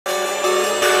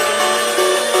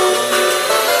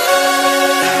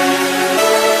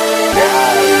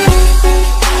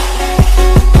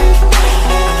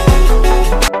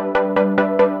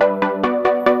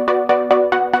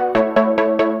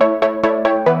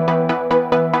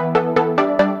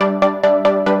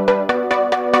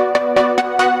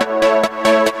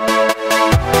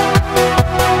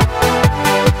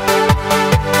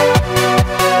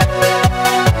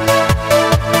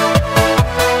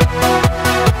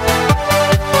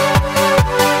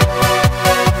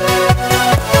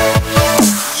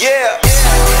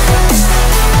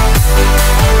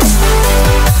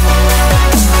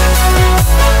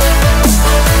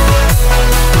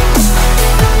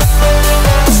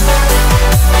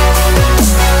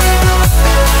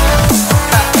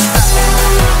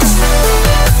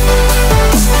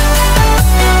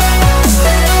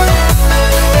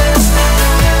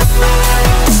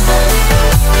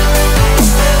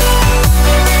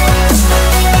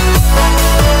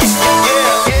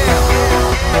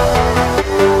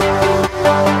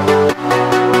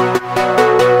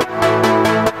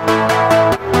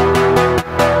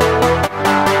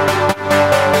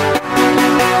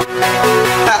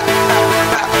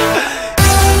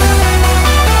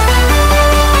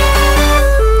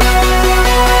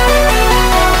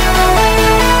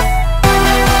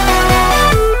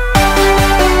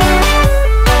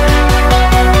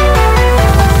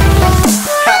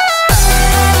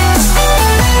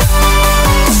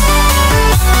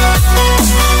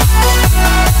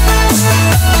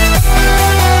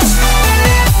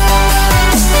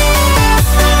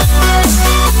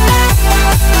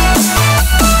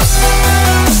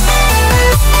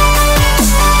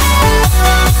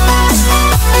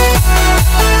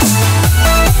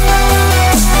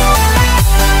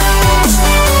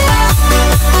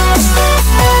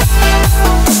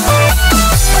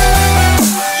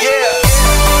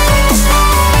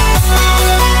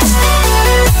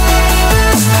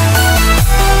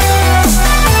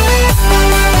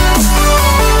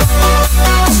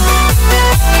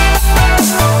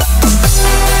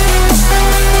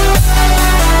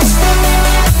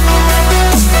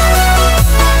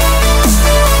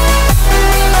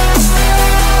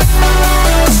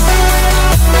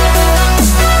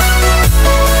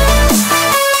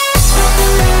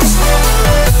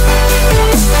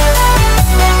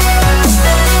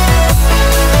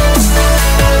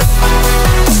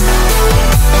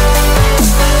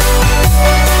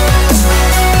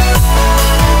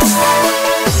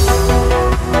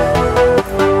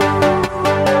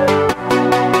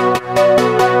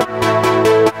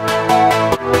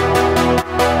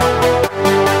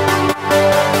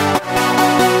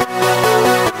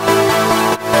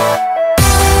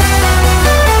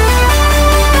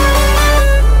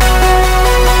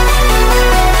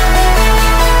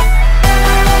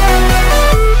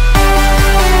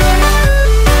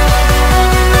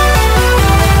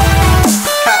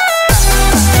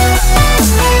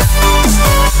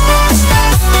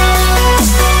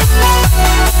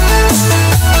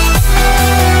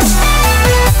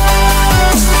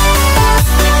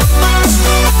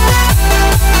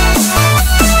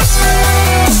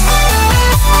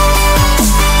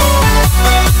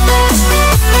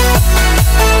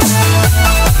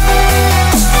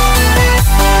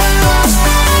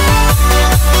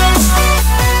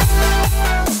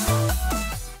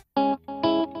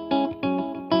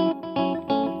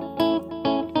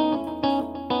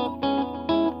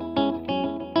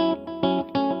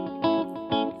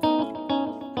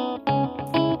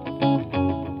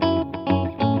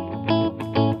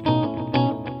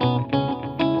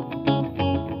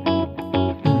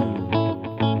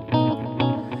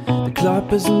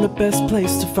club isn't the best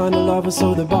place to find a lover,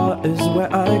 so the bar is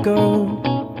where I go.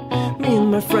 Me and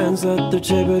my friends at the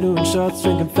table doing shots,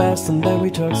 drinking fast, and then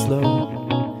we talk slow.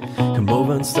 Come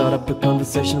over and start up a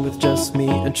conversation with just me,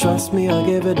 and trust me, I'll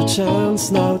give it a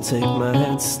chance. Now take my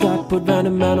hand, stop, put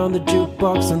Random Man on the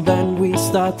jukebox, and then we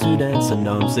start to dance. And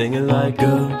now I'm singing like,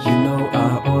 girl, you know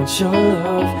I want your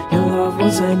love. Your love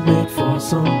was handmade for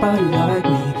somebody like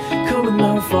me. Come and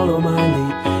now follow my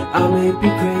lead. I may be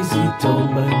crazy,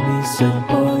 don't mind me. Say,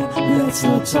 boy, let's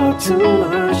not talk too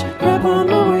much. Grab on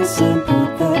my waist and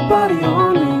put that body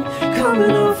on me. Come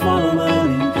and now follow my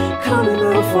lead. Come and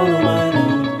now follow my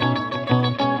lead.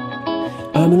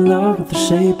 I'm in love with the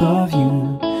shape of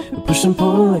you. We push and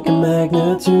pull like a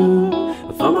magnet too.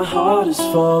 I find my heart is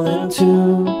falling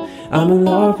too. I'm in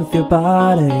love with your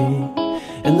body.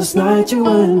 And this night you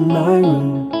were in my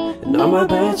room, and on my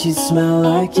bedsheets smell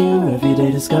like you. Every day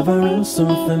discovering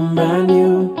something brand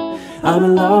new. I'm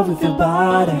in love with your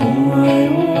body. Oh I,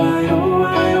 oh I, oh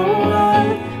I, oh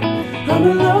I. I'm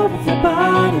in love with your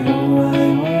body. Oh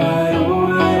I, oh I, oh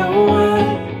I, oh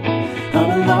I. I'm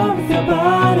in love with your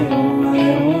body. Oh I,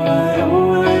 oh I,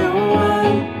 oh I, oh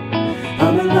I.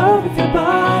 I'm in love with your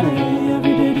body.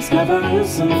 Every day discovering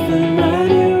something brand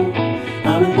new.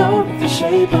 I'm in love with the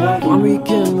shape of you. One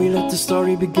weekend we let the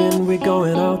story begin. We're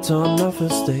going out on our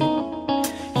first date.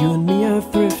 You and me are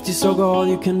thrifty, so go all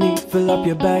you can eat. Fill up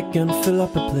your bag and fill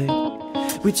up a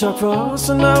plate. We talk for hours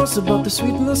and hours about the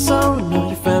sweet and the sour. Now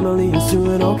your family is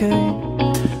doing okay.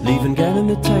 Leaving, get in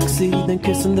the taxi, then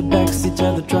kissing the backseat.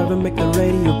 Tell the driver make the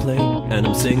radio play. And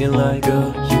I'm singing like,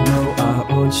 girl, you know I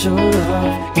want your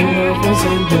love. Your love was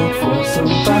handmade for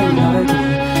somebody like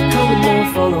me. Come and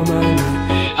now follow my lead.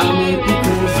 I may be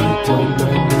crazy, don't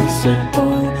mind me. Say,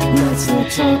 boy, let's not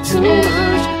talk too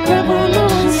much. Grab on the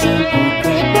waist and put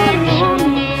that body on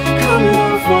me. Come and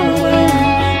now follow my lead.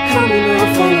 Come and now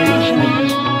follow my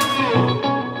lead.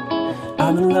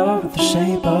 I'm in love with the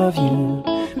shape of you.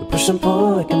 We push and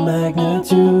pull like a magnet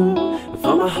too. I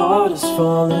find my heart is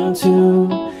falling too.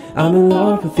 I'm in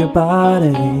love with your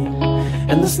body.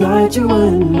 And this night you were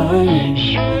in my room,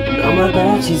 and on my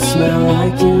bedsheets smell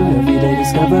like you. Every day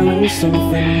discovering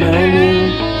something brand new.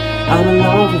 I'm in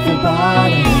love with your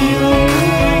body.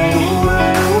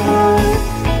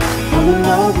 I'm in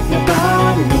love with your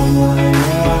body.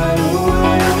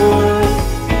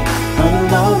 I'm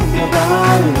in love with your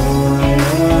body.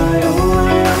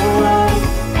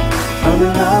 I'm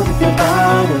in love with your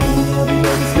body. I'll be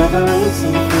discovering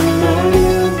something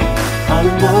new. I'm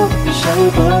in love with the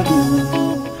shape of you.